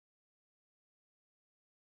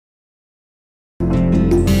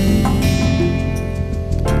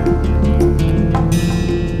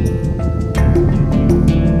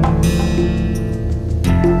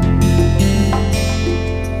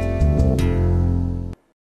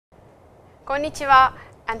Konnichiwa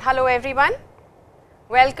and hello everyone.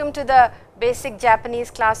 Welcome to the basic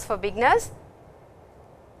Japanese class for beginners.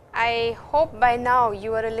 I hope by now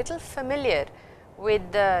you are a little familiar with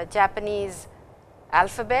the Japanese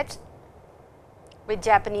alphabet, with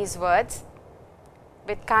Japanese words,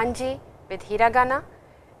 with kanji, with hiragana,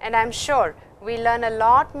 and I am sure we learn a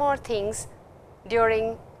lot more things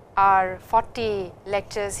during our 40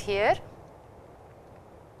 lectures here.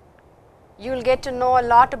 You will get to know a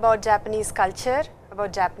lot about Japanese culture,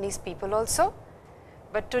 about Japanese people also.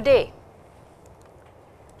 But today,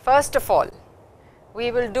 first of all,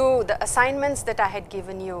 we will do the assignments that I had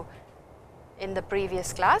given you in the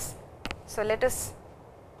previous class. So, let us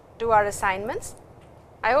do our assignments.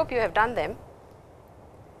 I hope you have done them.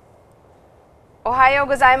 Ohayou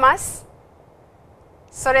gozaimasu.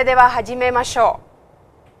 Sore dewa hajimemashou.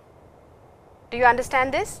 Do you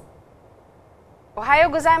understand this?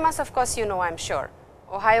 Ohayou gozaimasu, of course you know, I am sure.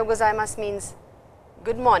 Ohayou gozaimasu means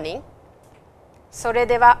good morning. Sore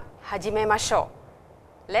dewa hajimemashou.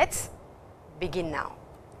 Let's begin now.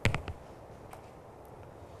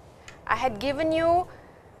 I had given you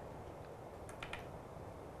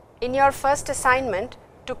in your first assignment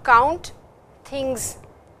to count things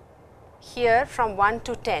here from 1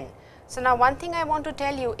 to 10. So, now one thing I want to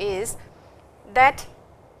tell you is that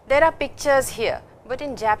there are pictures here. But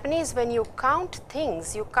in Japanese, when you count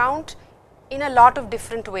things, you count in a lot of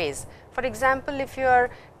different ways. For example, if you are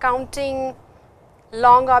counting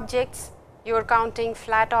long objects, you are counting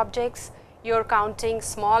flat objects, you are counting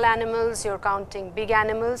small animals, you are counting big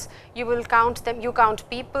animals, you will count them, you count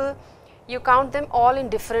people, you count them all in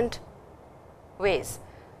different ways.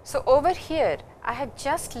 So, over here I have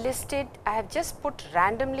just listed, I have just put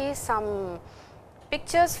randomly some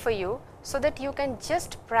pictures for you, so that you can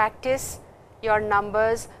just practice your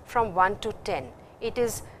numbers from 1 to 10. It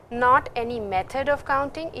is not any method of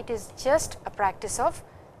counting, it is just a practice of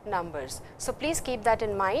numbers. So, please keep that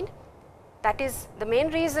in mind. That is the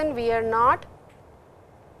main reason we are not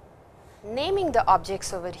naming the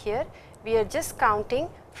objects over here, we are just counting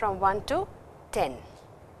from 1 to 10.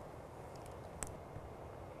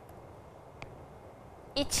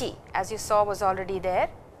 Ichi, as you saw, was already there.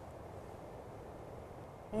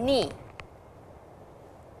 Ni,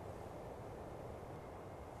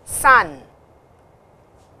 san,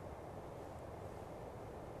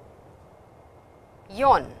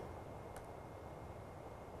 yon,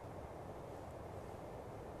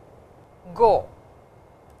 go,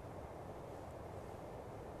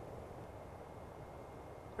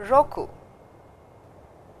 roku,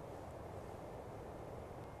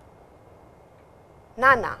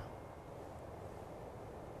 nana,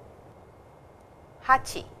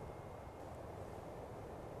 hachi,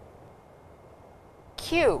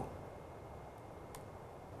 kyu,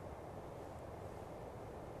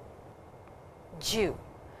 ju.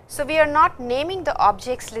 So, we are not naming the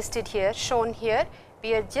objects listed here, shown here,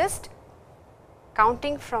 we are just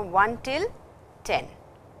counting from 1 till 10.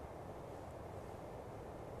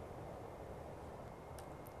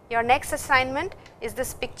 Your next assignment is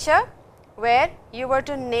this picture, where you were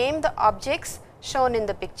to name the objects shown in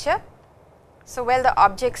the picture. So, well, the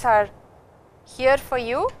objects are here for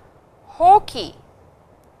you. Hoki,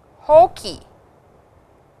 hoki,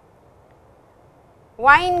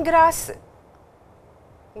 wine grass,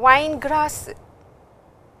 wine grass,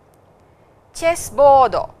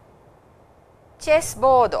 chessboard,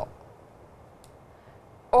 chessboard,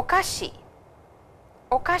 okashi,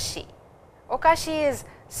 okashi, okashi is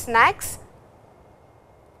snacks,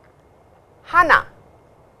 hana,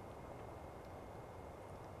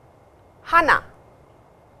 hana,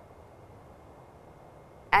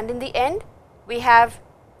 and in the end we have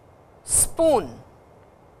spoon,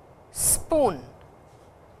 spoon,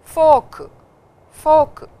 fork,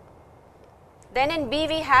 fork. Then in B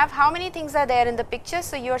we have how many things are there in the picture.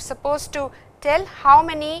 So, you are supposed to tell how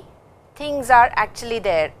many things are actually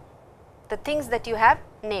there, the things that you have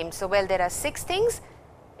named. So, well, there are 6 things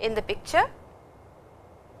in the picture.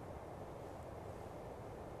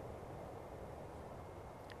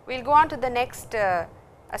 We will go on to the next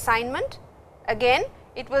assignment. Again,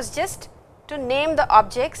 it was just to name the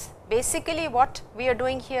objects. Basically, what we are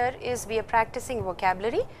doing here is we are practicing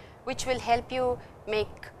vocabulary, which will help you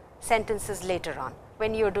make sentences later on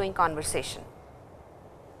when you are doing conversation.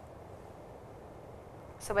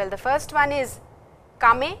 So, well, the first one is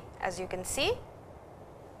kame, as you can see,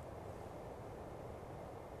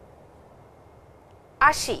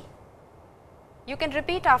 ashi. You can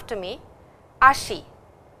repeat after me, ashi,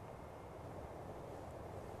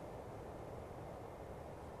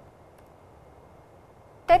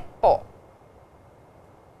 teppo,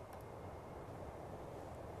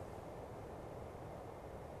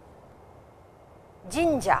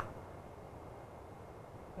 jinja,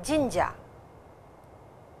 jinja.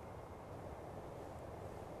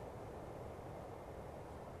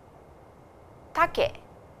 Take,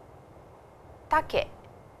 take,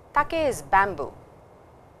 take is bamboo.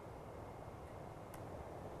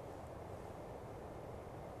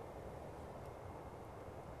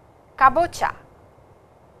 Kabocha,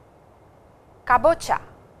 kabocha.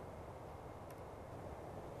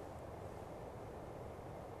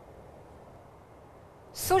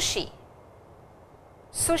 Sushi,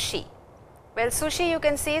 sushi. Well, sushi you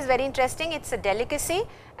can see is very interesting. It's a delicacy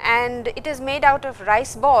and it is made out of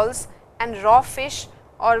rice balls and raw fish,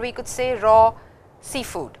 or we could say raw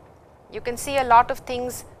seafood. You can see a lot of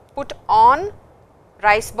things put on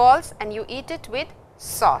rice balls and you eat it with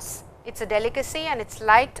sauce. It's a delicacy and it's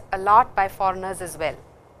liked a lot by foreigners as well.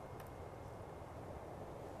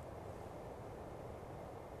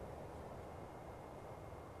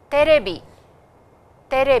 Terebi,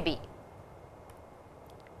 terebi.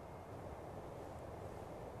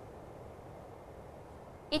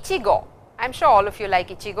 Ichigo, I am sure all of you like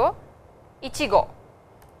ichigo. Ichigo.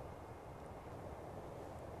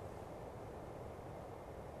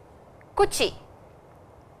 Kuchi,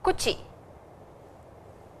 kuchi.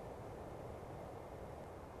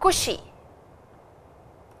 Kushi.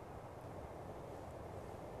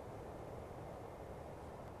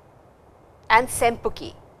 And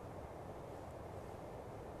senpuki.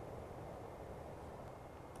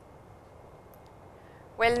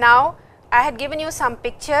 Well, now I had given you some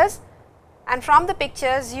pictures, and from the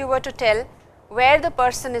pictures you were to tell where the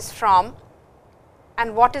person is from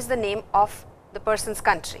and what is the name of the person's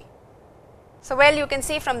country. So, well, you can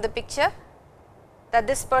see from the picture that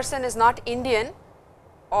this person is not Indian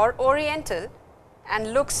or Oriental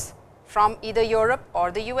and looks from either Europe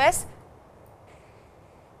or the US.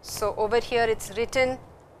 So, over here it is written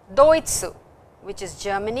Doitsu, which is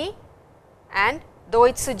Germany, and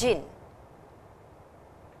Doitsujin,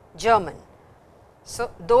 German.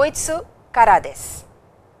 So, Doitsu kara desu,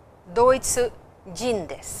 Doitsu jin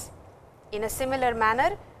desu. In a similar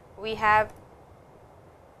manner, we have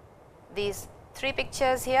these three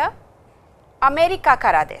pictures here. America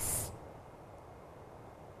kara desu,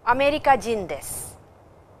 America jin desu.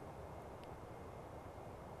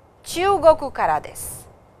 Chugoku kara desu,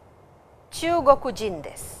 Chugoku jin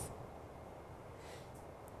desu.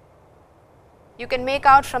 You can make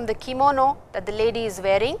out from the kimono that the lady is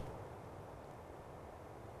wearing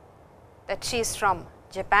that she is from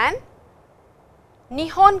Japan.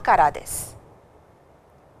 Nihon kara desu,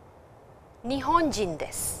 Nihonjin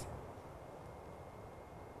desu.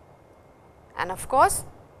 And of course,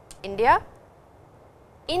 India,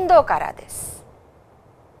 Indo kara desu,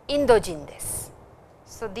 Indojin desu.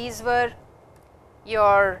 So, these were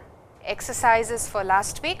your exercises for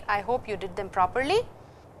last week. I hope you did them properly.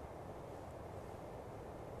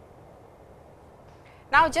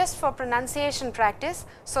 Now, just for pronunciation practice,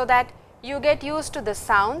 so that you get used to the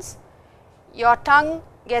sounds, your tongue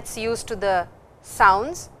gets used to the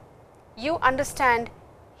sounds, you understand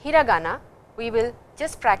hiragana, we will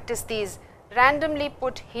just practice these randomly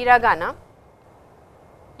put hiragana.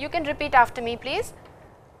 You can repeat after me, please.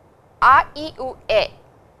 A, I, U, E.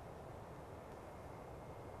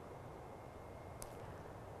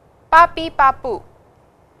 Pa, pi, pa, pu.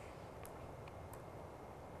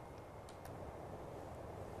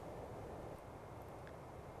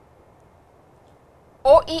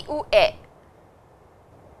 O, I, U, E.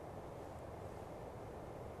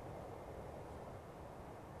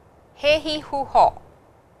 He, hi, hu, ho.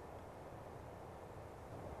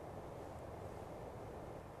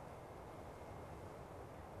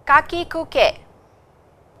 Kaki, ku, ke.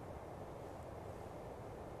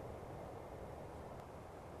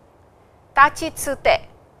 Tachi, tsu, te.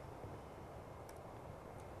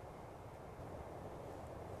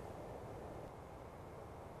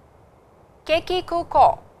 Keki, ku,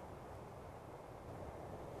 ko.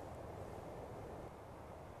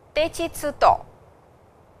 Techi, tsu, to.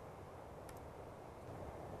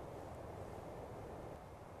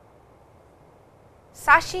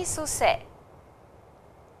 Sashi, su, se.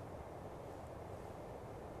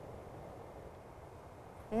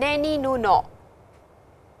 Ne, ni, nu, no.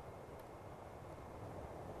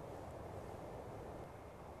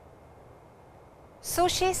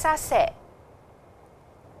 Sushi, sa, se.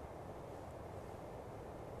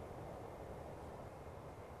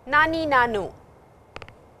 Nani, nanu.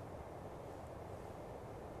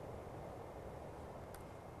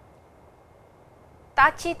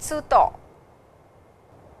 Tachi, tsu, to.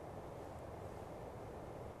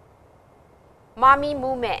 Mami,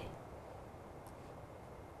 mume.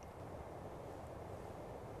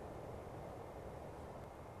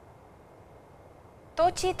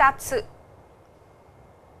 tochitatsu,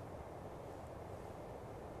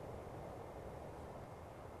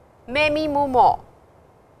 memi mumo,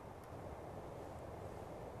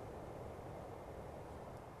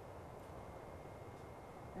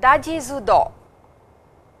 dajizudo,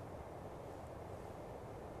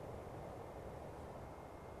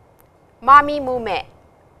 mami mume,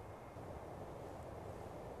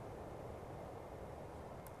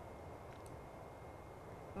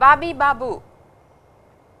 babi babu,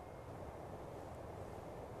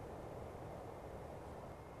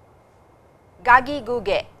 gagi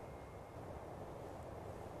guge,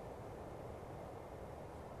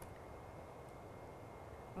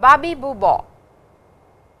 babi bubo,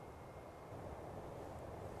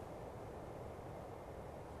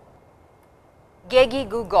 gegi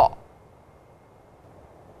gugo,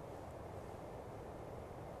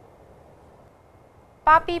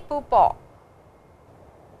 papi pupo,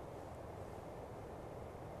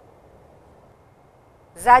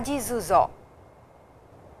 zaji zuzo.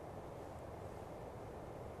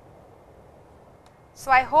 So,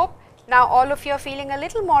 I hope now all of you are feeling a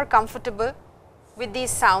little more comfortable with these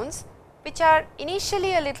sounds, which are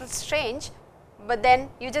initially a little strange, but then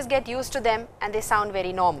you just get used to them and they sound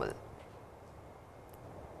very normal.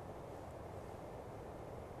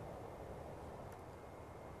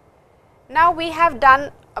 Now, we have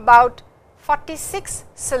done about 46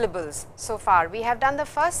 syllables so far. We have done the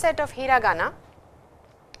first set of hiragana.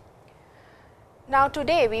 Now,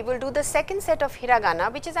 today we will do the second set of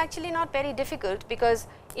hiragana, which is actually not very difficult because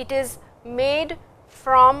it is made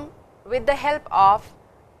with the help of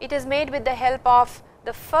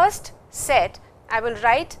the first set. I will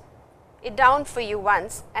write it down for you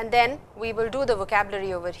once and then we will do the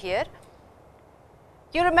vocabulary over here.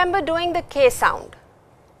 You remember doing the K sound.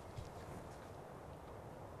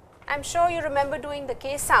 I am sure you remember doing the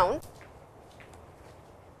K sound.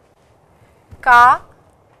 Ka,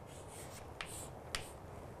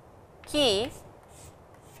 ki,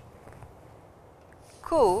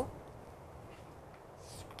 ku,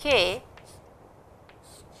 ke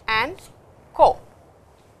and ko.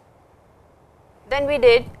 Then we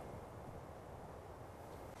did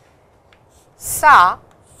sa,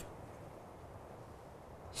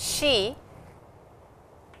 she,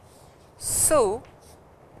 su,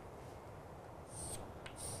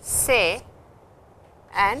 se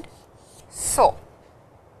and so.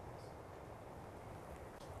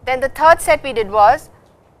 Then the third set we did was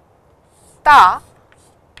ta,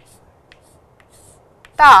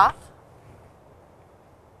 ta,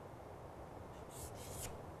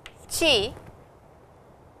 chi,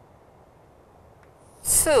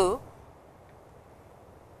 su,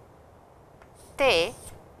 te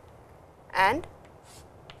and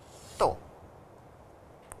to.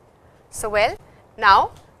 So, well,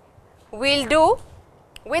 now we will do,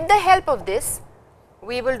 with the help of this,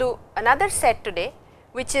 we will do another set today,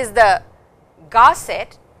 which is the ga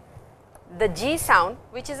set, the G sound,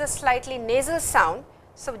 which is a slightly nasal sound.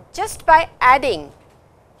 So, just by adding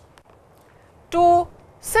two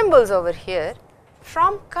symbols over here,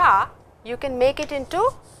 from ka you can make it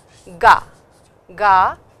into ga,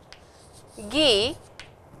 ga, gi,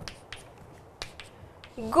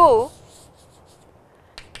 gu,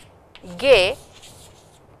 ge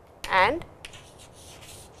and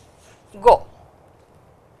go.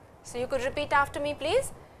 So, you could repeat after me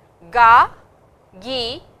please, ga,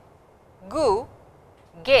 gi, gu,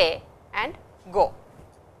 ge and go.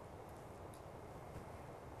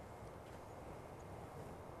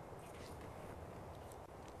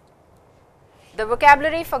 The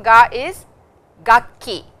vocabulary for ga is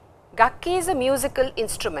gakki. Gakki is a musical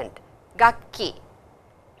instrument, gakki,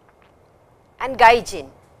 and gaijin.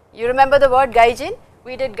 You remember the word gaijin?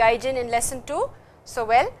 We did gaijin in lesson 2. So,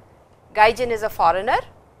 well, gaijin is a foreigner.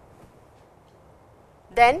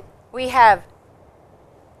 Then we have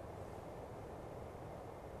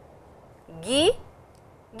gi,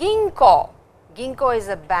 ginko. Ginko is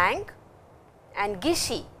a bank, and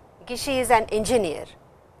gishi, gishi is an engineer.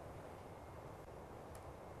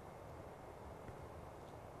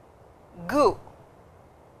 Gu,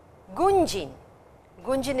 gunjin,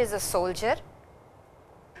 gunjin is a soldier.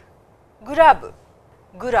 Gurab,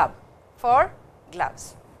 gurab for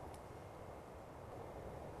gloves.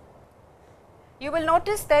 You will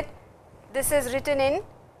notice that this is written in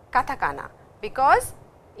katakana because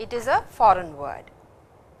it is a foreign word.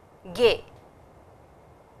 Ge,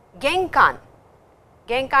 genkan,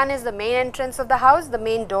 genkan is the main entrance of the house, the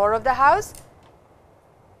main door of the house.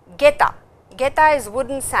 Geta, geta is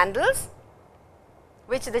wooden sandals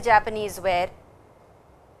which the Japanese wear.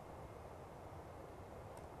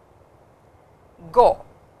 Go,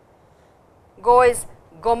 Go is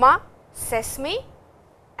goma, sesame,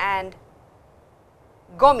 and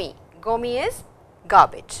gomi. Gomi is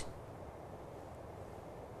garbage.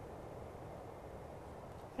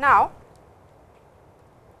 Now,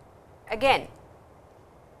 again,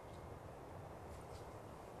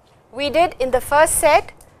 we did in the first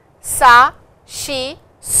set sa, she,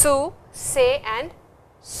 su, se and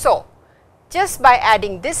so. Just by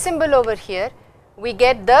adding this symbol over here, we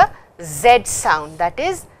get the Z sound, that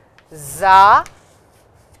is za,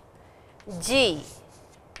 ji,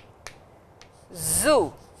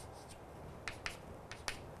 zu,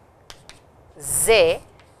 ze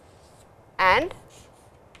and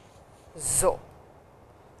zo.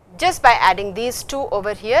 Just by adding these two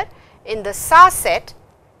over here in the sa set,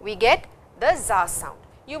 we get the za sound.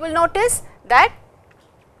 You will notice that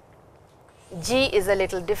G is a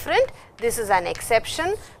little different. This is an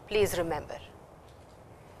exception, please remember.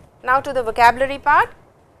 Now to the vocabulary part.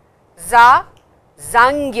 Za,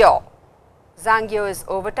 zangyo. Zangyo is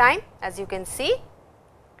overtime, as you can see.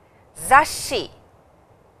 Zashi.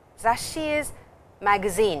 Zashi is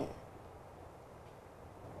magazine.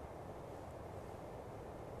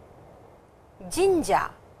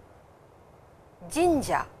 Jinja.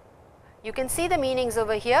 Jinja. You can see the meanings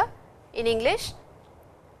over here in English.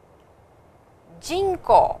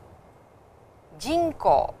 Jinko.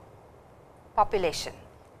 Jinko, population.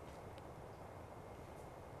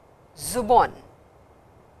 Zubon.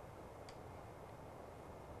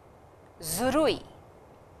 Zurui.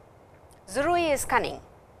 Zurui is cunning.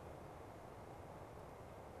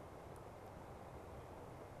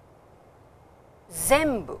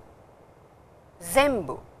 Zembu.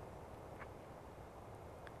 Zembu.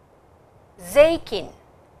 Zeikin.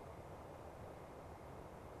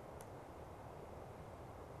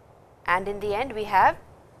 And in the end we have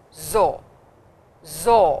zo.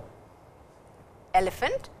 Zo,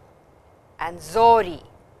 elephant, and zori.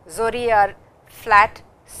 Zori are flat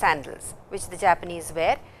sandals which the Japanese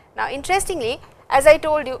wear. Now interestingly, as I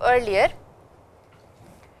told you earlier,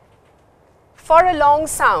 for a long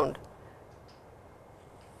sound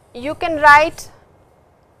you can write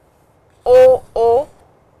o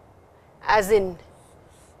as in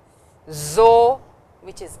zo,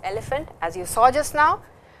 which is elephant, as you saw just now.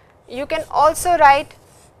 You can also write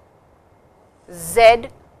z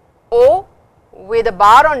o with a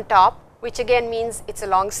bar on top, which again means it is a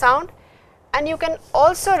long sound, and you can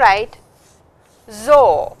also write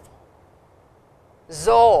zo,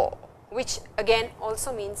 zo, which again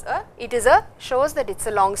also means shows that it is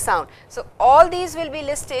a long sound. So all these will be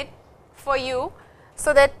listed for you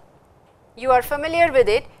so that you are familiar with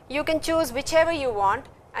it. You can choose whichever you want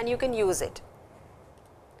and you can use it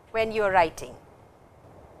when you are writing.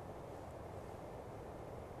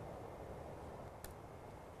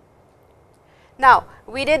 Now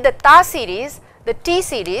we did the ta series, the T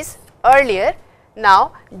series earlier.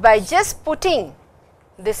 Now by just putting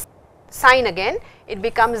this sign again, it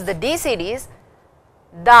becomes the D series,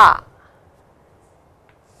 da,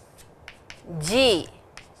 ji,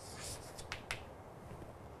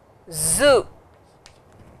 zu,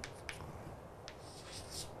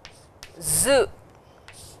 zu,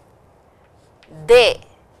 de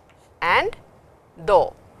and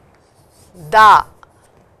do, da,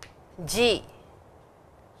 ji,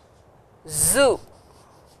 zu,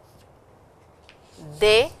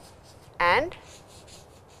 de and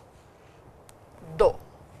do.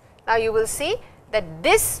 Now you will see that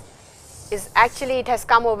this is actually, it has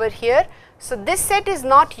come over here. So this set is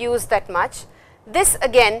not used that much. This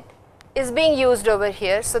again is being used over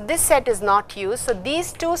here. So this set is not used. So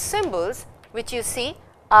these two symbols which you see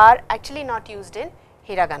are actually not used in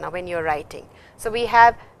hiragana when you are writing. So we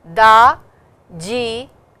have da, ji,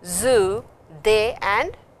 zu, de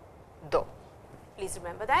and do. Please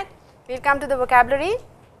remember that. We will come to the vocabulary.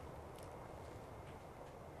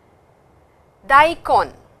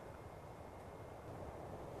 Daikon.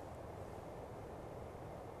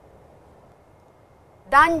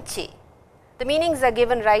 Danchi. The meanings are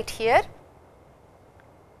given right here.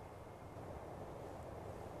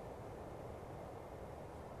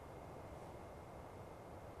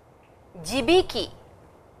 Jibiki.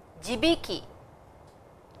 Jibiki.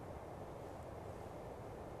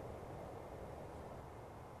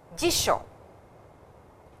 Jisho.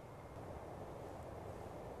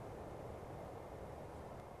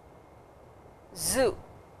 Zu.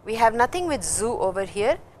 We have nothing with zu over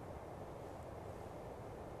here.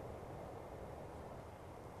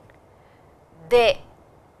 De,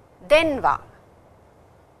 denwa.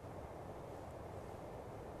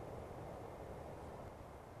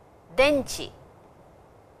 Denchi.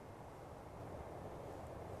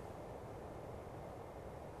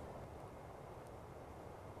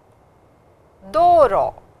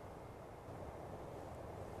 doro,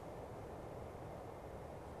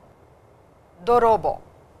 dorobo.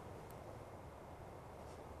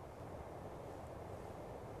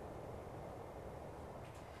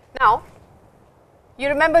 Now, you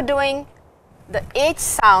remember doing the H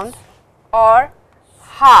sound or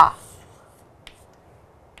ha,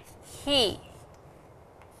 he,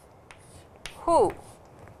 who,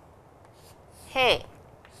 he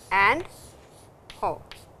and ho.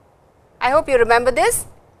 I hope you remember this.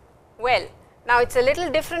 Well, now it is a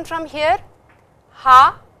little different from here.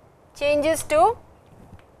 Ha changes to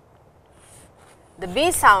the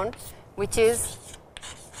B sound, which is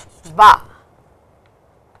ba,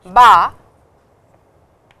 ba,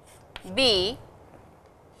 b,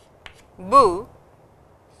 bu,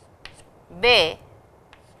 be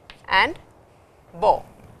and bo.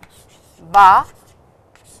 Ba,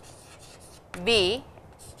 be,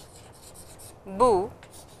 bu,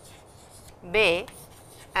 be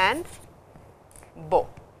and bo.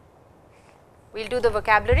 We will do the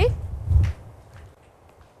vocabulary.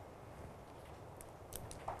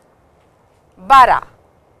 Bara,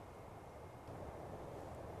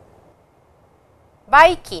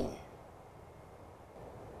 baikin,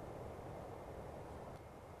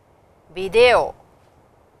 video,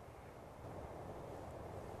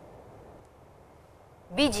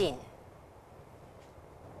 bijin,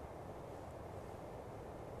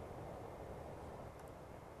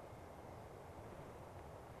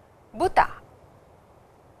 buta,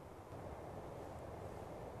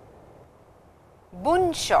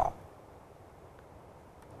 bunsho,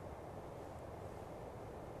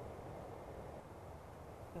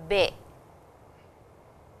 be,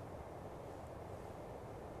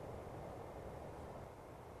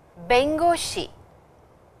 bengoshi,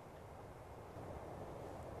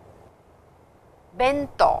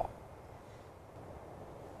 bento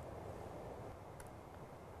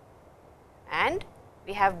and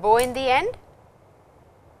we have bo in the end.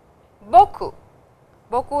 Boku,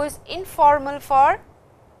 boku is informal for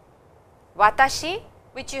watashi,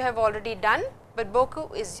 which you have already done, but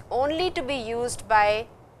boku is only to be used by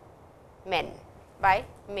men, by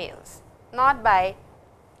males, not by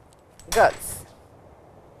girls.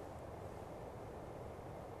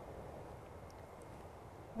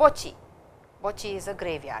 Bochi, bochi is a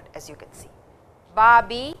graveyard, as you can see. Ba,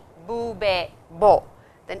 bi, bu, be, bo.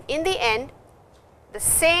 Then in the end, the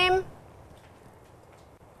same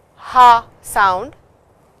ha sound,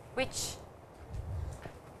 which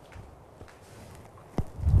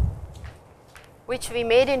we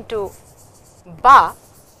made into ba,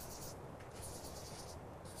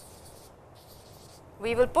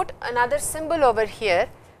 we will put another symbol over here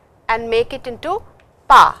and make it into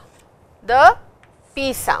pa, the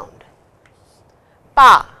P sound.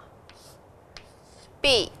 Pa,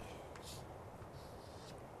 pi,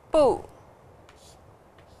 pu,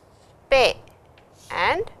 pe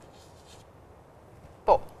and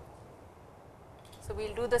po. So, we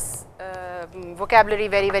will do this vocabulary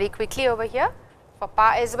very quickly over here for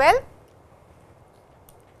pa as well.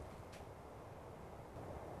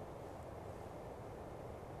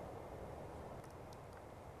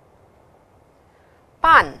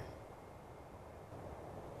 Pan,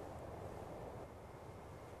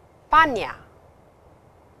 panya,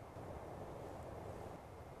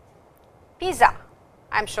 pizza.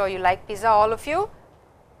 I am sure you like pizza, all of you.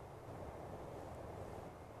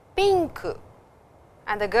 Pink,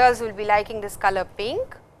 and the girls will be liking this color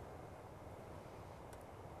pink.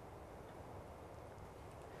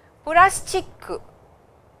 Plastic,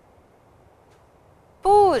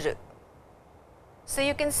 pur. So,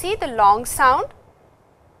 you can see the long sound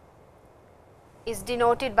is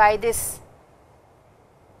denoted by this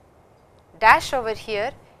dash over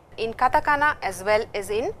here in katakana as well as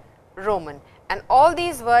in Roman, and all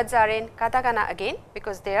these words are in katakana again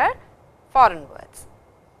because they are foreign words.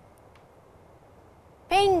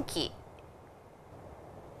 Penki,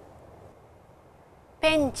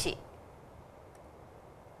 penchi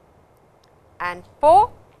and po,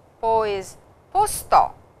 po is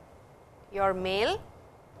posto, your mail,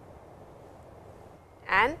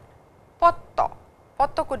 and potto.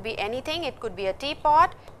 Potto could be anything, it could be a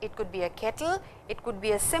teapot, it could be a kettle, it could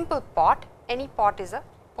be a simple pot, any pot is a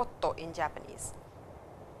potto in Japanese.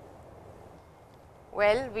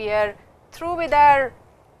 Well, we are through with our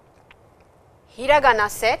hiragana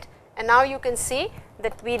set, and now you can see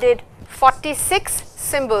that we did 46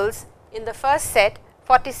 symbols in the first set,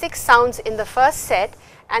 46 sounds in the first set,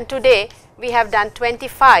 and today we have done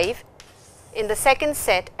 25 in the second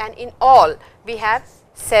set, and in all we have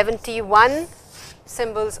 71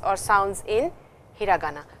 symbols or sounds in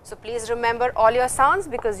hiragana. So, please remember all your sounds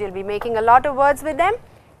because you will be making a lot of words with them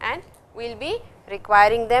and we will be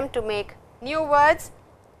requiring them to make new words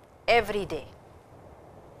every day.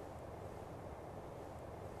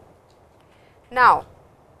 Now,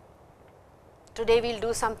 today we will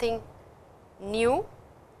do something new.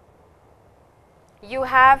 You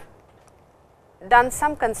have done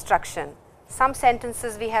some construction, some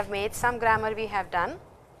sentences we have made, some grammar we have done.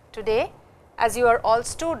 Today, as you are all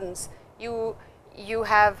students, you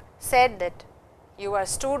have said that you are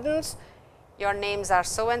students, your names are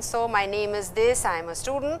so and so, my name is this, I am a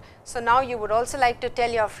student. So, now you would also like to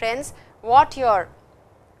tell your friends what your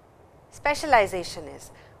specialization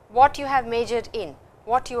is, what you have majored in,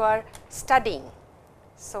 what you are studying.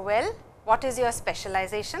 So, well, what is your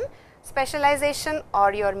specialization? Specialization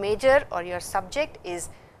or your major or your subject is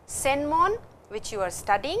Senmon, which you are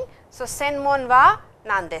studying. So, Senmon wa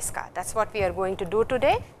nan desu ka? That is what we are going to do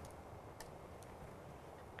today.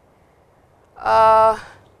 Well,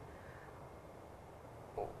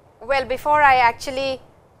 before I actually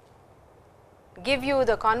give you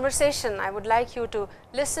the conversation, I would like you to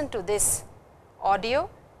listen to this audio.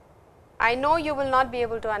 I know you will not be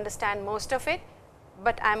able to understand most of it,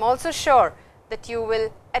 but I am also sure that you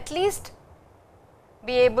will at least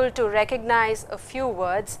be able to recognize a few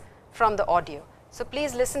words from the audio. So,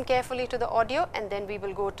 please listen carefully to the audio and then we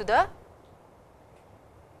will go to the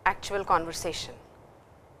actual conversation.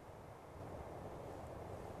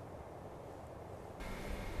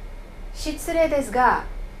 Shitsurei desu ga,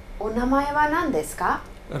 o namae wa nan desu ka?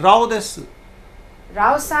 Rao desu.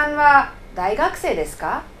 Rao-san wa daigakusei desu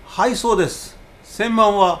ka? はい、そうです。専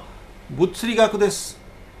門は物理学です。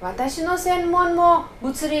私の専門も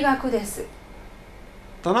物理学です。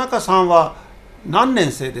田中さんは何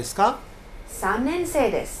年生ですか？ 3年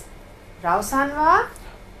生です。ラオさんは？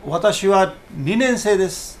私は2年生で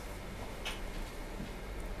す。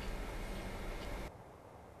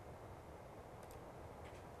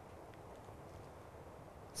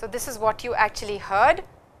So, this is what you actually heard.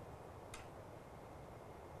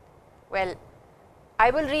 Well, I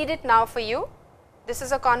will read it now for you. This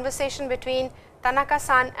is a conversation between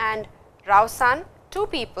Tanaka-san and Rao-san, two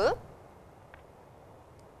people,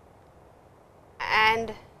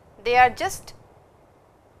 and they are just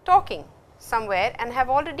talking somewhere and have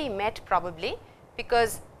already met probably,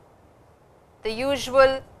 because the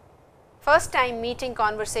usual first time meeting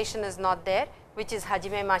conversation is not there, which is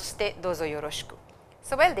hajimemashite dozo yoroshiku.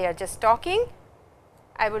 So, well, they are just talking.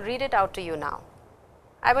 I will read it out to you now.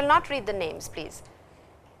 I will not read the names, please.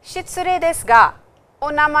 Shitsurei desu ga, o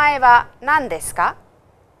namae wa nan desu ka?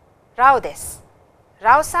 Rao desu.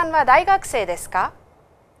 Rao-san wa daigakusei desu ka?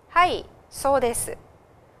 Hai, sou desu.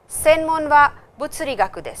 Senmon wa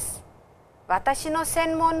butsurigaku desu. Watashi no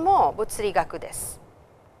senmon mo butsurigaku desu.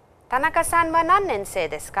 Tanaka-san wa nan nensei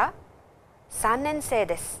desu ka? 3年生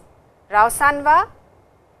です。Rao-san wa?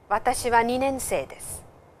 Watashi wa 2年生です。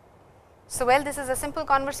So, well, this is a simple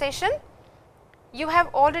conversation. You have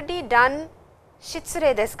already done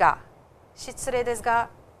Shitsurei desu ga. Shitsurei desu ga,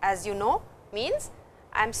 as you know, means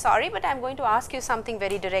I am sorry, but I am going to ask you something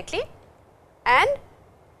very directly and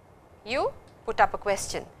you put up a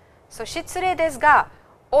question. So, Shitsurei desu ga,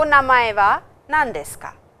 o namae wa nan desu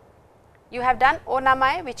ka? You have done o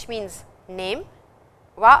namae, which means name.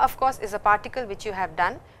 Wa, of course, is a particle which you have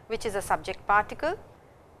done, which is a subject particle.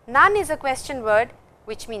 Nan is a question word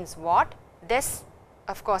which means what. Des,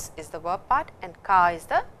 of course, is the verb part, and ka is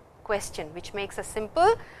the question, which makes a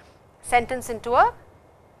simple sentence into a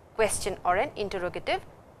question or an interrogative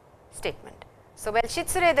statement. So, well,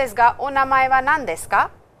 Shitsurei desu ga, o namae wa nan desu ka?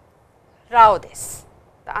 Rao desu.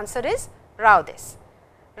 The answer is Rao desu.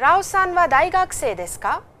 Rao-san wa daigakusei desu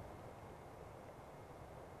ka?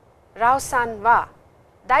 Rao-san wa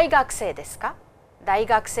daigakusei desu ka?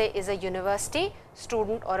 Daigakusei is a university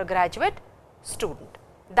student or a graduate student.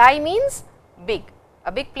 Dai means big,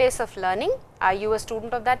 a big place of learning. Are you a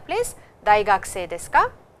student of that place? Daigakusei desu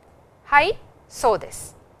ka? Hai, sou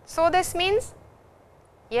desu. Sou desu means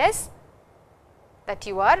yes, that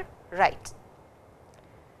you are right.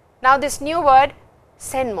 Now, this new word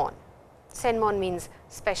Senmon. Senmon means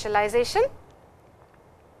specialization.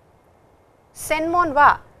 Senmon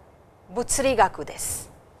wa butsurigaku desu.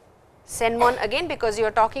 Senmon, again, because you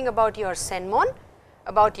are talking about your Senmon,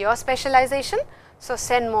 about your specialization. So,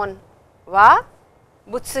 Senmon wa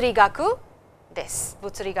butsurigaku desu.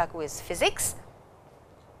 Butsurigaku is physics.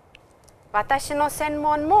 Watashi no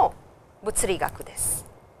senmon mo butsurigaku desu.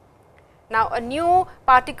 Now, a new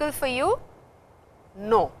particle for you,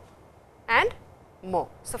 no and mo.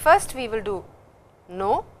 So, first we will do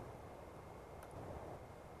no.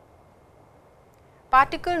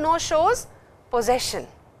 Particle no shows possession,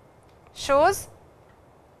 shows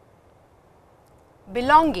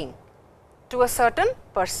belonging to a certain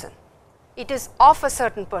person. It is of a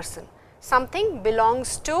certain person. Something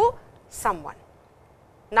belongs to someone.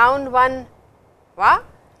 Noun 1 wa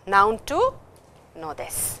noun 2 no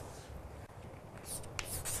desu.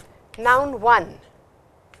 Noun 1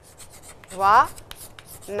 wa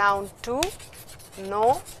noun 2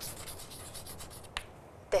 no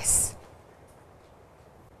desu.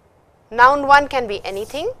 Noun 1 can be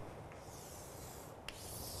anything.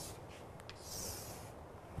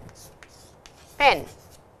 Pen,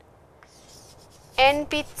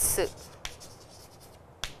 enpitsu,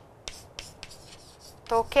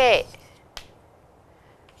 toke,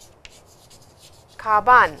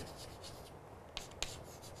 kaban,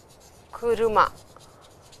 kuruma.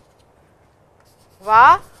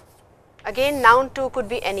 Wa, again noun 2 could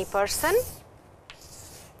be any person.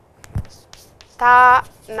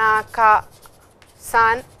 Tanaka-san,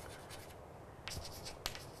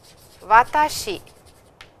 watashi,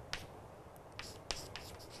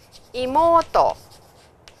 imoto,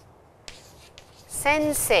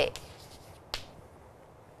 sensei,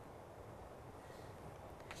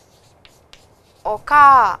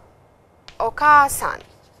 okaasan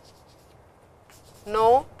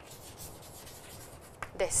no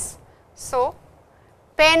desu. So,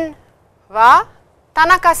 pen wa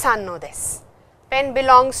Tanaka-san no desu. Pen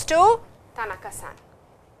belongs to Tanaka-san.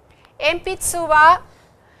 Enpitsu wa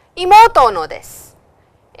imoto no desu.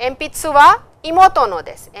 Enpitsu wa imoto no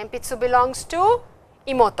desu. Enpitsu belongs to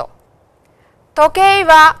imoto. Tokei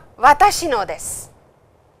wa watashi no desu.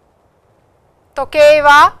 Tokei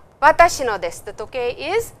wa watashi no desu. The tokei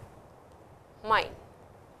is mine.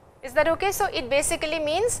 Is that okay? So, it basically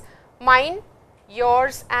means mine,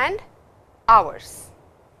 yours and ours.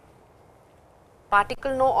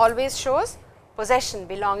 Particle no always shows possession,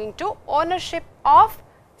 belonging to, ownership of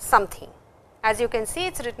something. As you can see,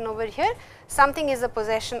 it is written over here, something is a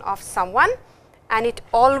possession of someone and it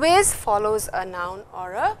always follows a noun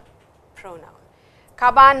or a pronoun.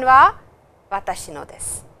 Kaban wa watashi no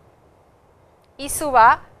desu. Isu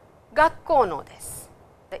wa gakkou no desu.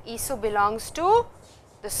 The isu belongs to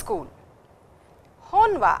the school.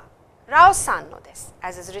 Hon wa Rao-san no desu.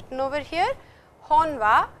 As is written over here, hon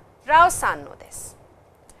wa Rao-san no desu.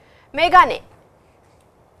 Megane.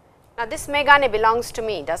 Now, this megane belongs to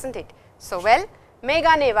me, does not it? So, well,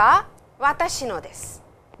 megane wa watashi no desu.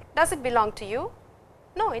 Does it belong to you?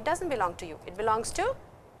 No, it does not belong to you. It belongs to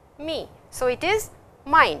me. So, it is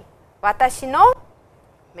mine. Watashi no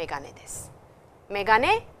megane desu.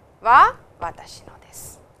 Megane wa watashi no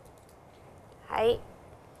desu. Hai.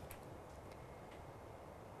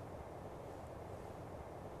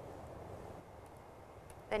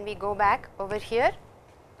 Then we go back over here.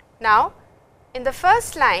 Now, in the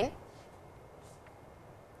first line,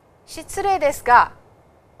 shitsurei desu ga,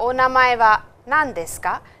 o namae wa nan desu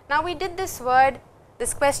ka? Now, we did this word,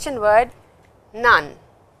 this question word, nan.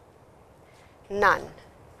 Nan.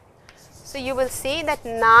 So, you will see that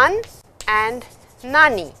nan and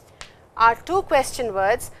nani are two question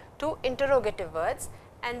words, two interrogative words,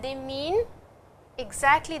 and they mean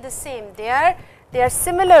exactly the same. They are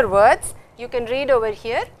similar words. You can read over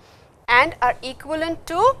here and are equivalent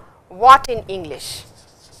to what in English?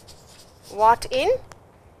 What in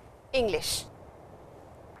English?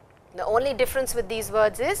 The only difference with these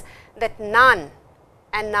words is that nan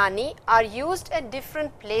and nani are used at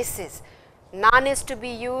different places. Nan is to be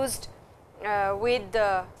used with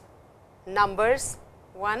the numbers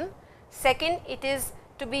 1. Second, it is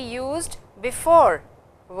to be used before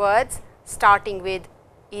words starting with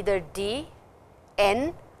either D,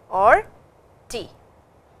 N or T.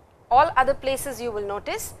 All other places you will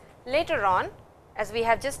notice later on, as we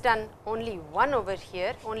have just done only one over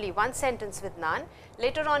here, only one sentence with nan,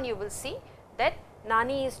 later on you will see that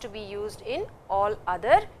nani is to be used in all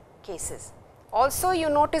other cases. Also, you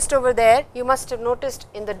noticed over there, you must have noticed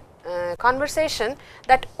in the conversation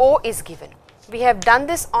that O is given. We have done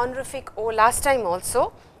this honorific O last time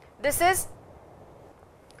also. This is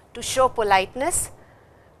to show politeness,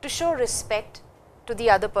 to show respect to the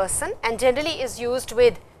other person, and generally is used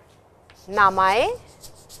with namae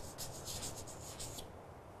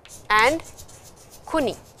and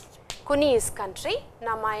kuni. Kuni is country,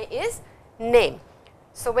 namae is name.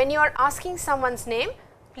 So, when you are asking someone's name,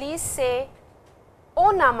 please say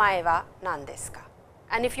o namae wa nan desu ka?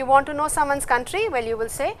 And if you want to know someone's country, well, you will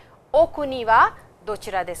say o kuni wa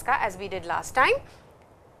dochira desu ka, as we did last time.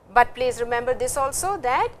 But please remember this also,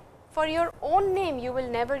 that for your own name you will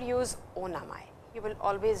never use o namae, you will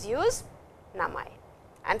always use namae.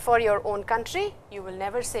 And for your own country you will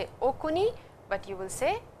never say o kuni, but you will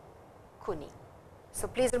say kuni. So,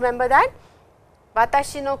 please remember that.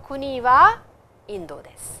 Watashi no kuni wa Indo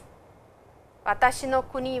desu. Watashi no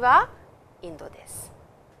kuni wa Indo desu.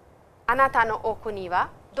 Anata no o kuni wa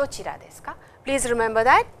dochira desu ka? Please remember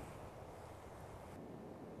that.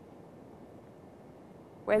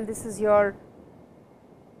 Well, this is your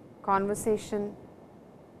conversation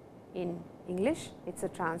in English. It is a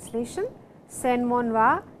translation. Senmon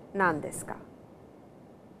wa nan desu ka?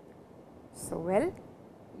 So, well,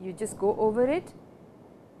 you just go over it,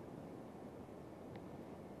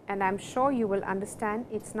 and I am sure you will understand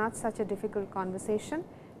it is not such a difficult conversation.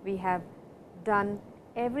 We have done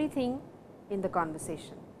everything in the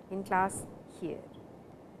conversation in class here.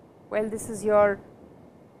 Well, this is your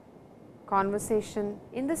conversation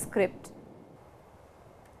in the script.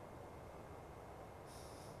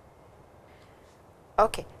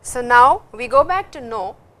 Okay. So, now we go back to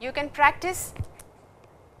no. You can practice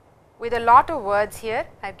with a lot of words here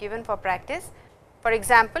I have given for practice. For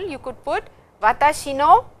example, you could put watashi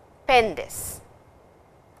no pen desu,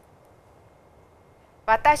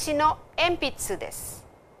 watashi no enpitsu desu.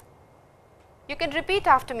 You can repeat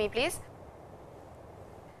after me, please.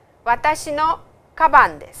 Watashi no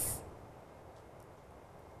kaban desu,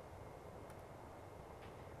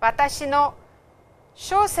 watashi no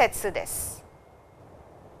shousetsu desu,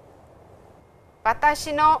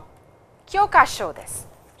 watashi no kyokasho desu.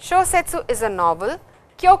 Shousetsu is a novel,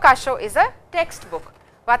 kyokasho is a textbook.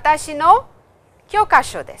 Watashi no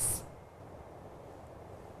kyokasho desu.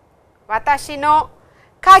 Watashi no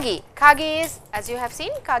kagi, kagi is, as you have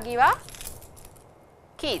seen, kagi wa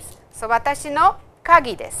keys. So, watashi no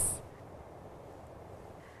kagi desu.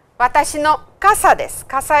 Watashi no kasa desu.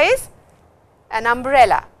 Kasa is an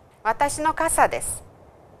umbrella. Watashi no kasa desu.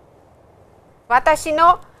 Watashi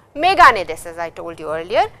no megane desu, as I told you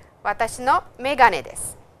earlier. Watashi no megane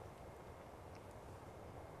desu.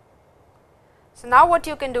 So, now what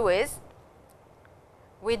you can do is,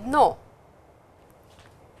 with no,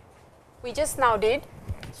 we just now did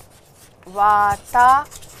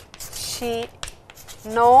watashi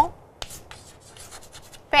no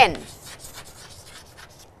pen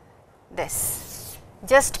desu,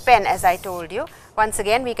 just pen, as I told you. Once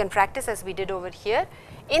again we can practice as we did over here.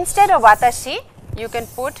 Instead of watashi, you can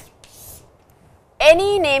put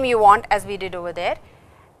any name you want, as we did over there,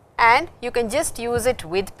 and you can just use it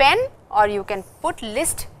with pen, or you can put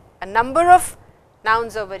list a number of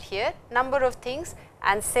nouns over here, number of things,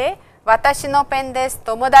 and say watashi no pen desu,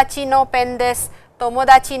 tomodachi no pen desu,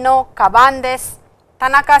 tomodachi no kaban desu,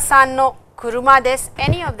 Tanaka-san no kuruma desu,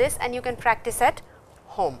 any of this, and you can practice at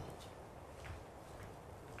home.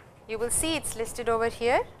 You will see it is listed over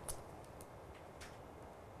here.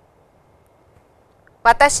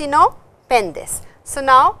 Watashi no pen desu. So,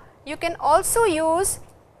 now you can also use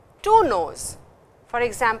two no's. For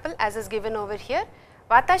example, as is given over here,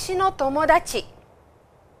 watashi no tomodachi,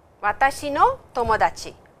 watashi no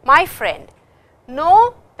tomodachi, my friend,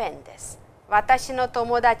 no pen desu. Watashi no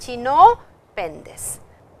tomodachi no pen desu.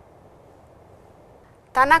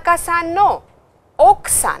 Tanaka-san no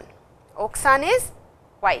okusan, okusan is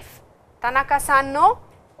wife. Tanaka-san no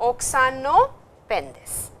okusan no pen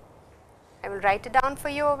desu. I will write it down for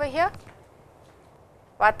you over here.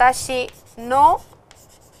 Watashi no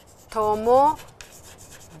tomodachi,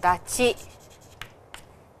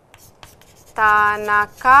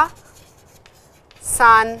 Tanaka-san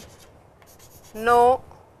no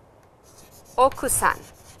okusan,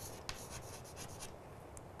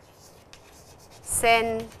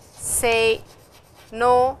 sensei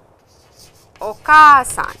no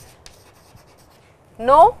okaasan,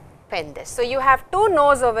 no pen desu. So, you have two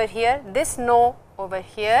no's over here, this no over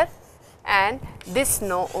here and this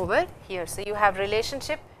no over here. So, you have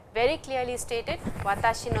relationship very clearly stated,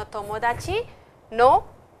 watashi no tomodachi no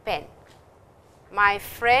pen, my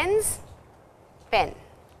friend's pen.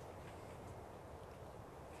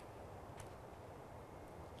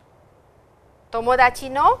 Tomodachi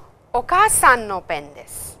no okaasan no pen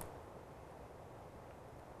desu.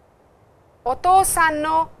 Otousan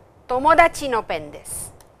no tomodachi no pen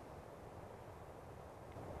desu.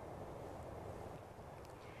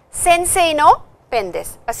 Sensei no pen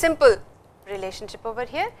desu. A simple relationship over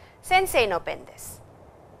here. Sensei no pen desu.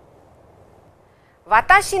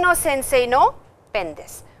 Watashi no sensei no pen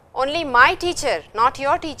desu. Only my teacher, not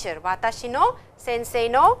your teacher. Watashi no sensei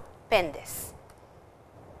no pen desu.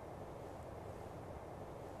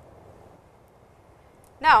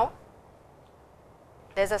 Now,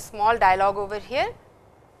 there is a small dialogue over here.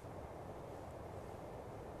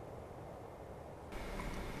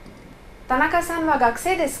 Tanaka-san wa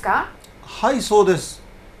gakusei desu ka? はい、そうです。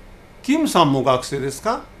キムさんも学生です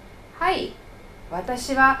か？はい、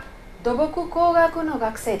私は土木工学の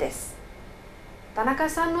学生です。田中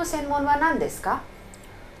さんの専門は何ですか？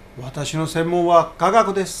私の専門は科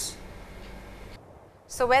学です。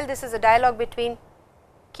So well, this is a dialogue between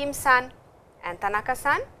Kim-san and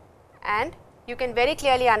Tanaka-san, and you can very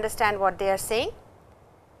clearly understand what they are saying.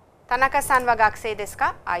 Tanaka-san wa gakusei desu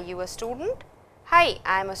ka? Are you a student? Hai,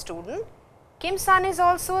 I am a student. Kim-san is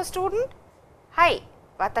also a student? Hai,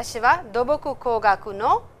 watashi wa doboku kougaku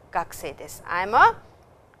no gakusei desu. I am a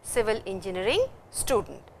civil engineering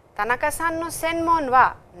student. Tanaka-san no senmon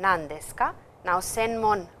wa nan desu ka? Now,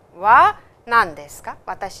 senmon wa nan desu ka?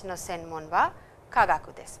 Watashi no senmon wa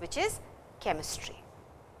kagaku desu, which is chemistry.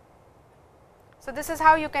 So, this is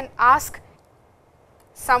how you can ask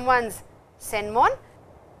someone's senmon.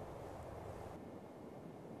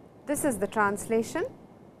 This is the translation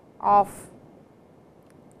of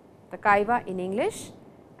the kaiwa in English,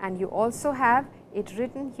 and you also have it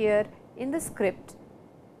written here in the script,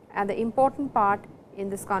 and the important part in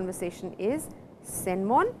this conversation is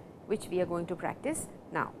senmon, which we are going to practice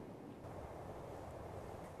now.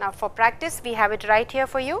 Now, for practice we have it right here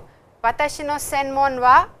for you. Watashi no senmon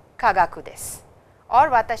wa kagaku desu, or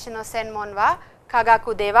watashi no senmon wa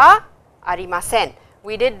kagaku de wa arimasen.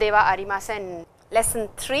 We did de wa arimasen lesson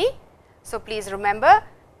 3. So, please remember,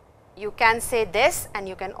 you can say this and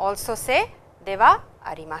you can also say de wa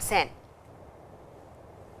arimasen.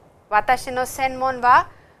 Watashi no senmon wa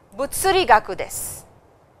butsurigaku desu,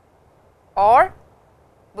 or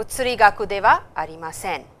butsurigaku de wa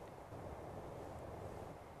arimasen.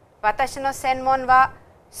 Watashi no senmon wa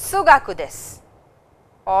sugaku desu,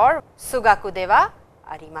 or sugaku de wa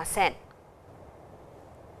arimasen.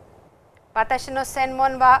 Watashi no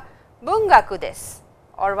senmon wa bungaku desu,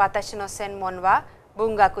 or watashi no senmon wa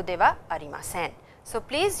bungaku de wa arimasen. So,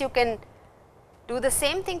 please you can do the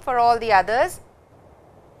same thing for all the others.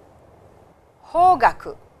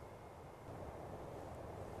 Hougaku,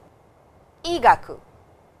 igaku,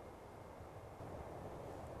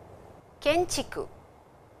 kenchiku,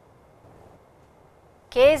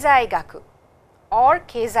 keizai gaku, or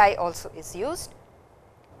keizai also is used,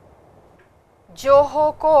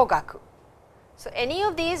 jouhou kougaku. So, any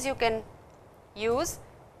of these you can use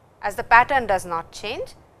as the pattern does not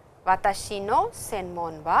change. Watashi no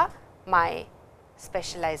senmon wa, my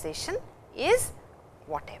specialization is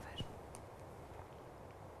whatever.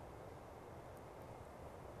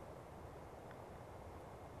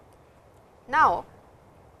 Now,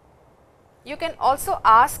 you can also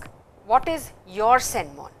ask what is your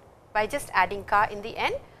senmon by just adding ka in the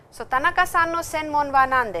end. So, Tanaka-san no senmon wa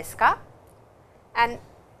nan desu ka? And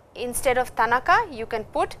instead of Tanaka, you can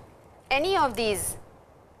put any of these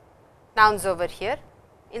nouns over here.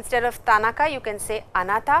 Instead of Tanaka, you can say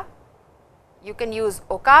anata, you can use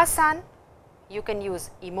oka-san, you can use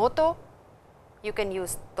imoto, you can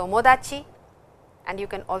use tomodachi, and you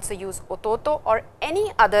can also use ototo or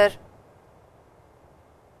any other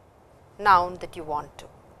noun that you want to.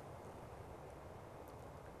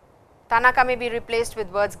 Tanaka may be replaced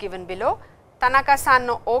with words given below. Tanaka-san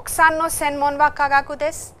no oku-san no senmon wa kagaku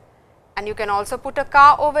desu, and you can also put a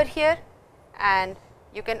ka over here, and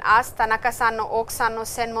you can ask Tanaka-san no oku-san no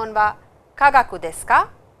senmon wa kagaku desu ka?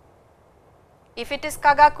 If it is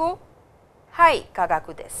kagaku, hai,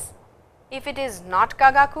 kagaku desu. If it is not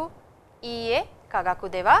kagaku, iie,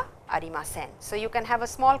 kagaku de wa arimasen. So, you can have a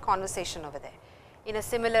small conversation over there. In a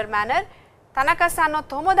similar manner, Tanaka-san no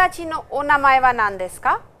tomodachi no onamae wa nan desu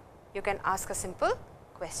ka? You can ask a simple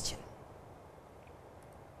question.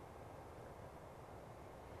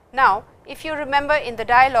 Now, if you remember in the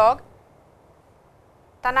dialogue,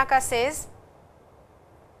 Tanaka says,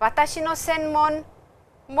 watashi no senmon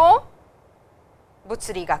mo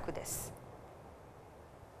butsurigaku desu.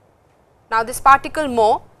 Now, this particle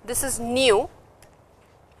mo, this is new,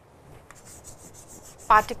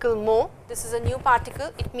 particle mo, this is a new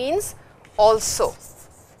particle, it means also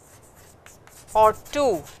or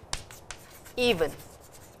to, even.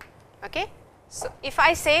 Okay? So, if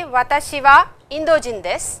I say watashi wa Indojin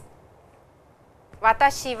desu,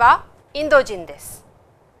 watashi wa Indojin desu,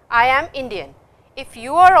 I am Indian. If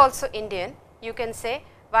you are also Indian, you can say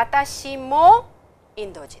watashi mo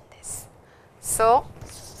Indojin desu. So,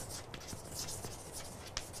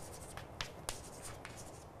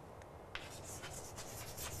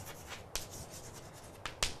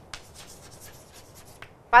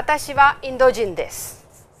 watashi wa Indojin desu,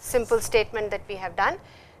 simple statement that we have done.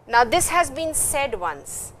 Now, this has been said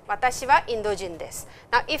once, watashi wa Indojin desu.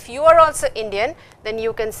 Now, if you are also Indian, then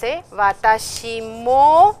you can say watashi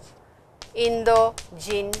mo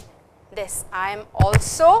Indojin desu, I am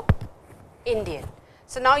also Indian.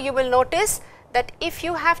 So, now you will notice that if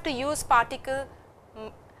you have to use particle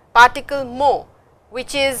particle mo,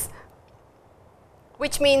 which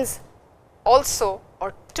means also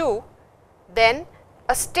or to, then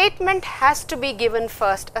a statement has to be given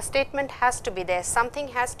first, a statement has to be there, something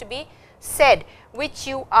has to be said which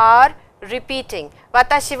you are repeating.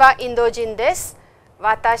 Watashi wa Indojin desu,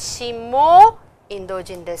 watashi mo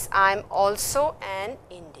Indojin desu, I am also an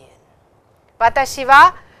Indian. Watashi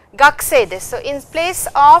wa gakusei desu. So, in place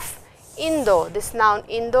of Indo, this noun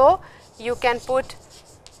Indo, you can put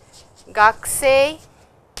gakusei,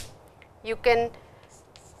 you can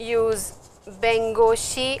use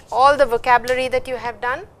bengoshi, all the vocabulary that you have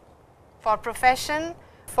done for profession,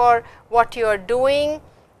 for what you are doing,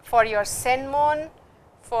 for your senmon,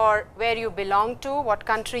 for where you belong to, what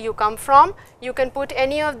country you come from. You can put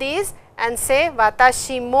any of these and say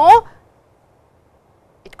watashi mo,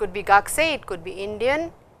 it could be gakusei, it could be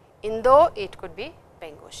Indian, Indo, it could be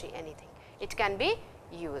bengoshi, anything. It can be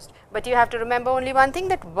used, but you have to remember only one thing,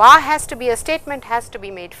 that wa has to be, a statement has to be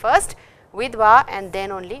made first with wa, and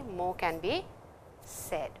then only mo can be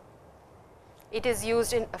said. It is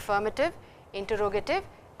used in affirmative, interrogative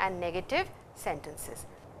and negative sentences.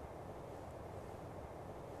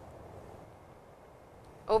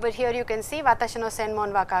 Over here you can see watashi no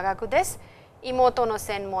senmon wa kagaku desu, imoto no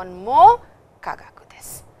senmon mo kagaku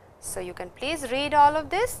desu. So, you can please read all of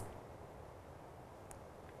this.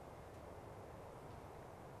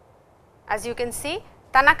 As you can see,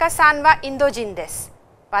 Tanaka-san wa Indojin desu,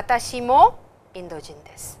 watashi mo Indojin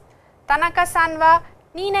desu. Tanaka-san wa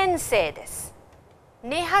 2年生です。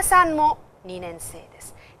Neha-san mo 2年生で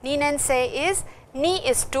す。2年生 is, ni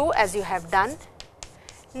is 2 as you have done,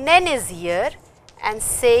 nen is year and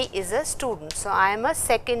sei is a student. So, I am a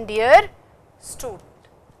second year student.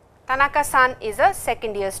 Tanaka-san is a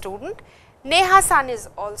second year student. Neha-san is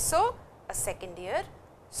also a second year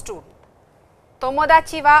student.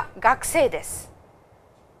 Tomodachi wa gakusei desu.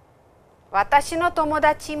 Watashi no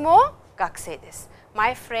tomodachi mo gakusei desu.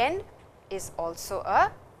 My friend is also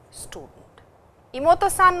a student.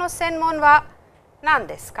 Imoto-san no senmon wa nan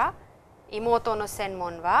desu ka? Imoto no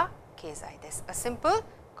senmon wa keizai desu. A simple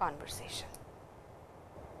conversation.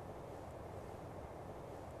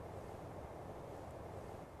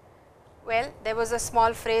 Well, there was a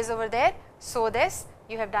small phrase over there, so desu,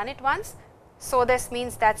 you have done it once. So desu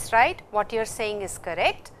means that is right, what you are saying is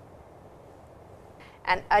correct.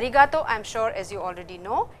 And arigato, I am sure as you already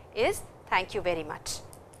know, is thank you very much.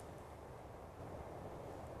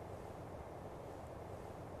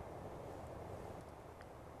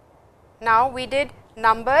 Now, we did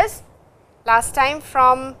numbers last time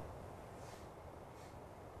from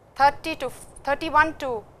 31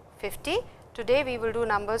 to 50. Today, we will do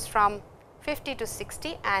numbers from 50 to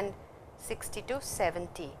 60 and 60 to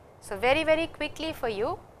 70. So, very, very quickly for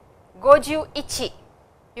you, 51.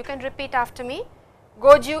 You can repeat after me.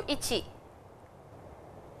 51, 52, 53,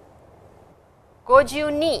 54 or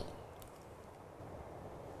 54,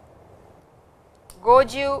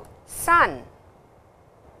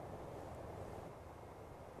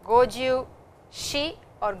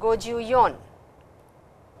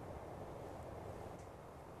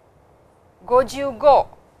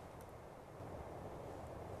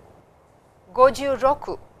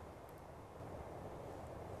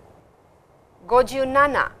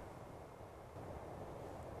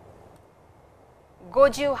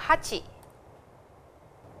 55, 56,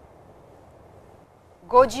 57,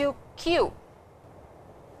 58, 59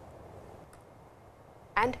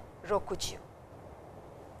 and 60.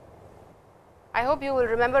 I hope you will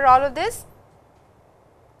remember all of this.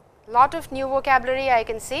 Lot of new vocabulary I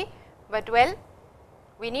can see, but well,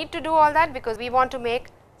 we need to do all that because we want to make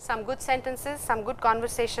some good sentences, some good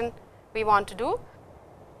conversation we want to do.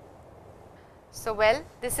 So, well,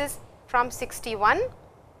 this is from 61,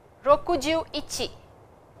 61, 62, 63,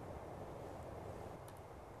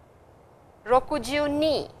 64,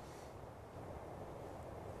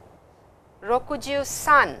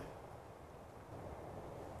 65, 66, 67,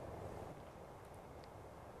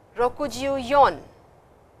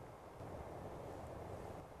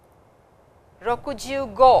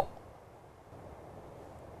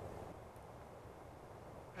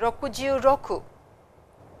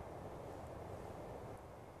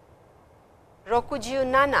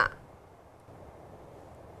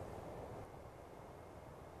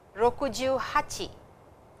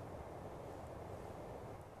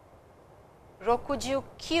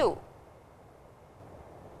 68, 69,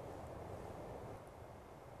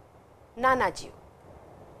 70.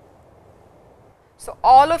 So,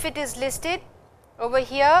 all of it is listed over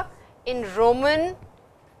here in Roman,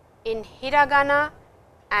 in hiragana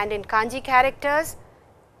and in kanji characters.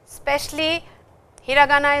 Especially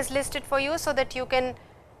hiragana is listed for you so that you can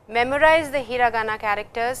memorize the hiragana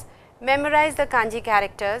characters, memorize the kanji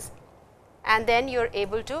characters, and then you are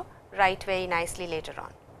able to write very nicely later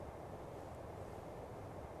on.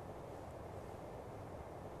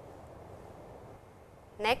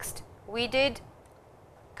 Next, we did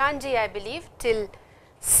kanji, I believe, till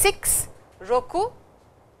 6 roku.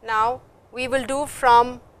 Now, we will do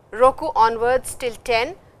from roku onwards till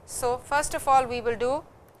 10. So, first of all, we will do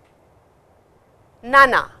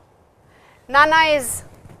nana. Nana is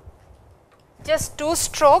just 2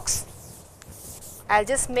 strokes. I will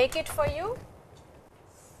just make it for you.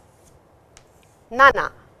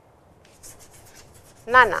 Nana,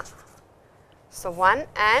 nana. So, 1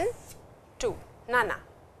 and 2, nana.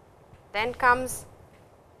 Then comes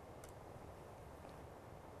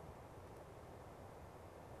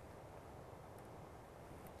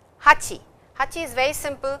hachi. Hachi is very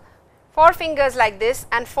simple, 4 fingers like this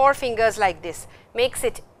and 4 fingers like this, makes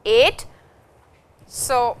it 8.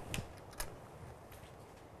 So,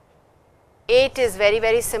 8 is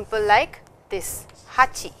very simple like this,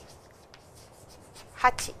 hachi,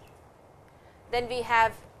 hachi. Then we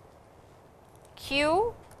have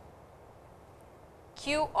Q,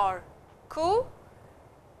 Q or ku.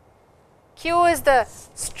 Q is the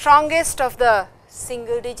strongest of the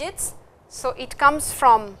single digits. So, it comes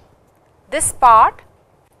from this part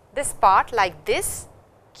like this,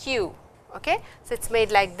 Q. Okay. So, it is made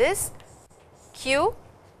like this, Q,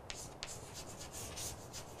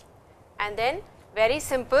 and then very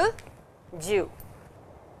simple Ju.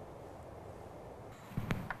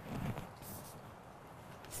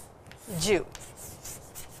 Ju.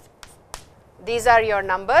 These are your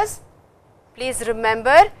numbers. Please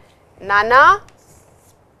remember nana,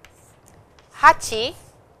 hachi,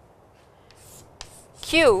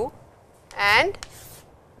 Q and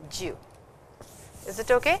Ju. Is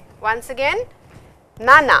it okay? Once again,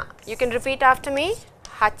 nana, you can repeat after me,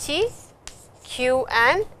 hachi, Q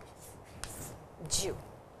and Ju.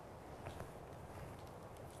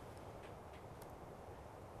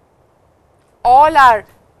 All are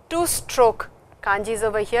 2 stroke kanjis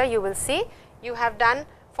over here, you will see. You have done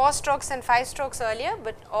 4 strokes and 5 strokes earlier,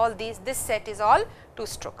 but all these, this set is all 2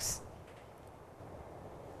 strokes.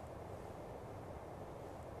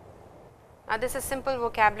 Now, this is simple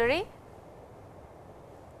vocabulary.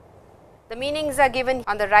 The meanings are given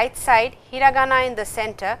on the right side, hiragana in the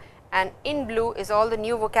center, and in blue is all the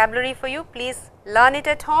new vocabulary for you. Please learn it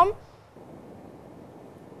at home.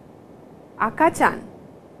 Akachan,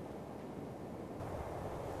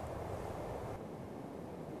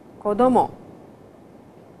 kodomo,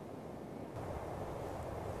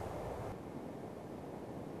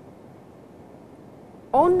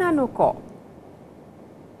 onna no ko,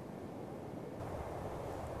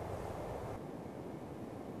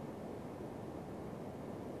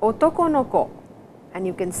 otoko no ko, and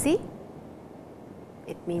you can see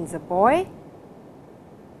it means a boy.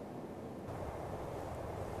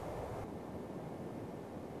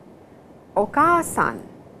 Oka-san,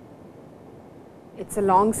 it is a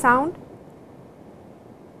long sound.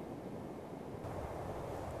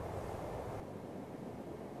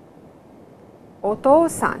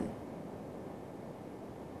 Oto-san,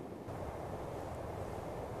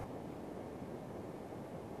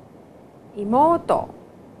 imoto,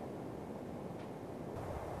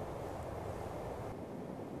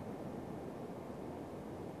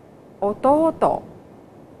 ototo,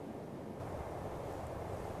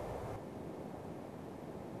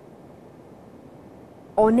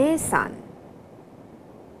 one-san,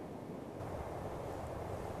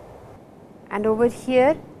 and over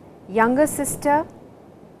here younger sister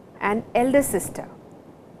and elder sister.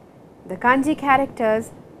 The kanji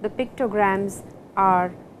characters, the pictograms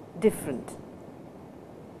are different.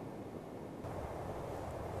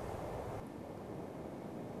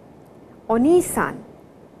 Oni-san,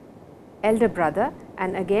 elder brother,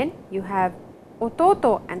 and again you have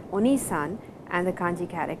ototo and oni-san, and the kanji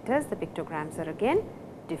characters, the pictograms are again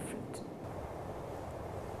different.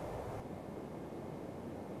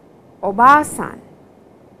 Oba-san,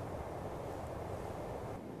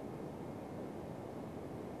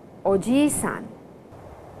 Oji-san,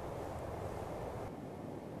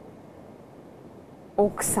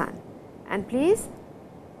 Okusan, and please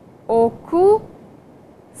Oku-san.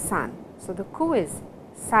 So, the ku is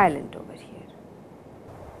silent over here.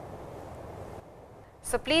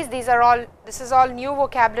 So, please this is all new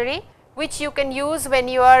vocabulary which you can use when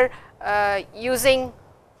you are using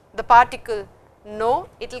the particle no,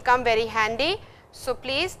 it will come very handy. So,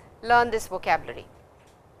 please learn this vocabulary.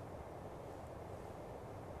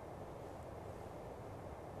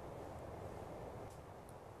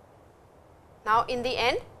 Now, in the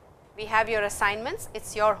end we have your assignments.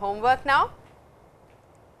 It's your homework now.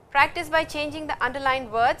 Practice by changing the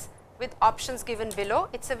underlined words with options given below.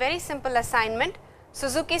 It's a very simple assignment.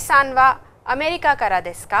 Suzuki-san wa America kara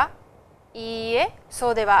desu ka? Iie,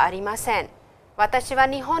 so de wa arimasen. Watashi wa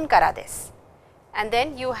Nihon kara desu. And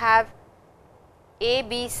then you have A,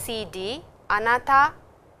 B, C, D, anata,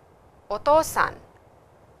 otou-san,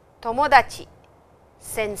 tomodachi,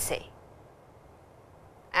 sensei.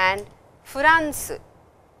 And France,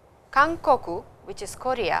 Kankoku, which is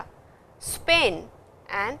Korea, Spain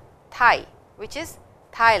and Thai, which is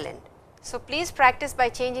Thailand. So, please practice by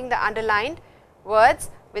changing the underlined words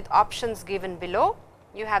with options given below.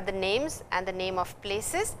 You have the names and the name of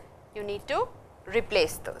places. You need to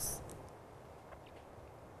replace those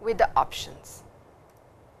with the options.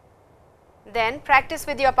 Then practice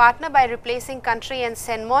with your partner by replacing country and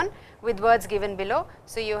Senmon with words given below.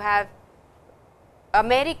 So, you have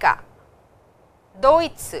America,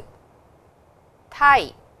 Doitsu,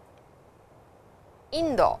 Thai,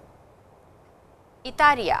 Indo,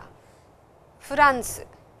 Italia, France,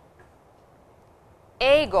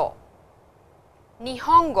 Eigo,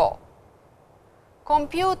 Nihongo,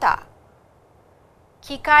 Computer,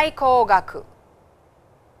 Kikai Kougaku,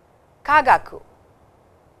 Kagaku,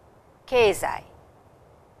 Keizai.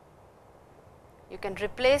 You can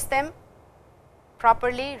replace them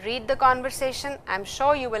properly, read the conversation. I am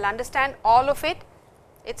sure you will understand all of it.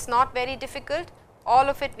 It is not very difficult. All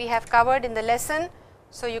of it we have covered in the lesson.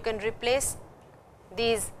 So, you can replace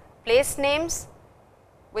these place names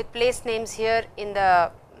with place names here in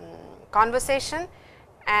the conversation,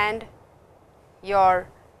 and your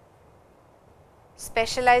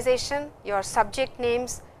specialization, your subject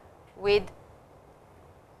names with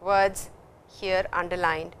words here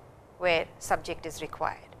underlined where subject is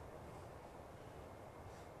required.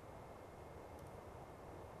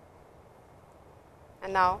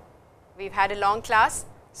 And now, we have had a long class.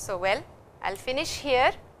 So, well, I will finish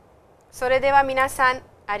here. それでは皆さん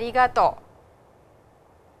ありがとう。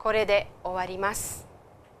これで終わります。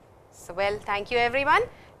So, well, thank you everyone.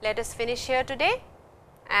 Let us finish here today,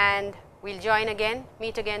 and we will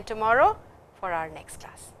meet again tomorrow for our next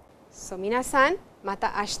class. So, 皆さんま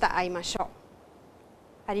た明日会いましょう。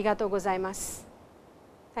ありがとうございます。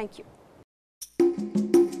Thank you.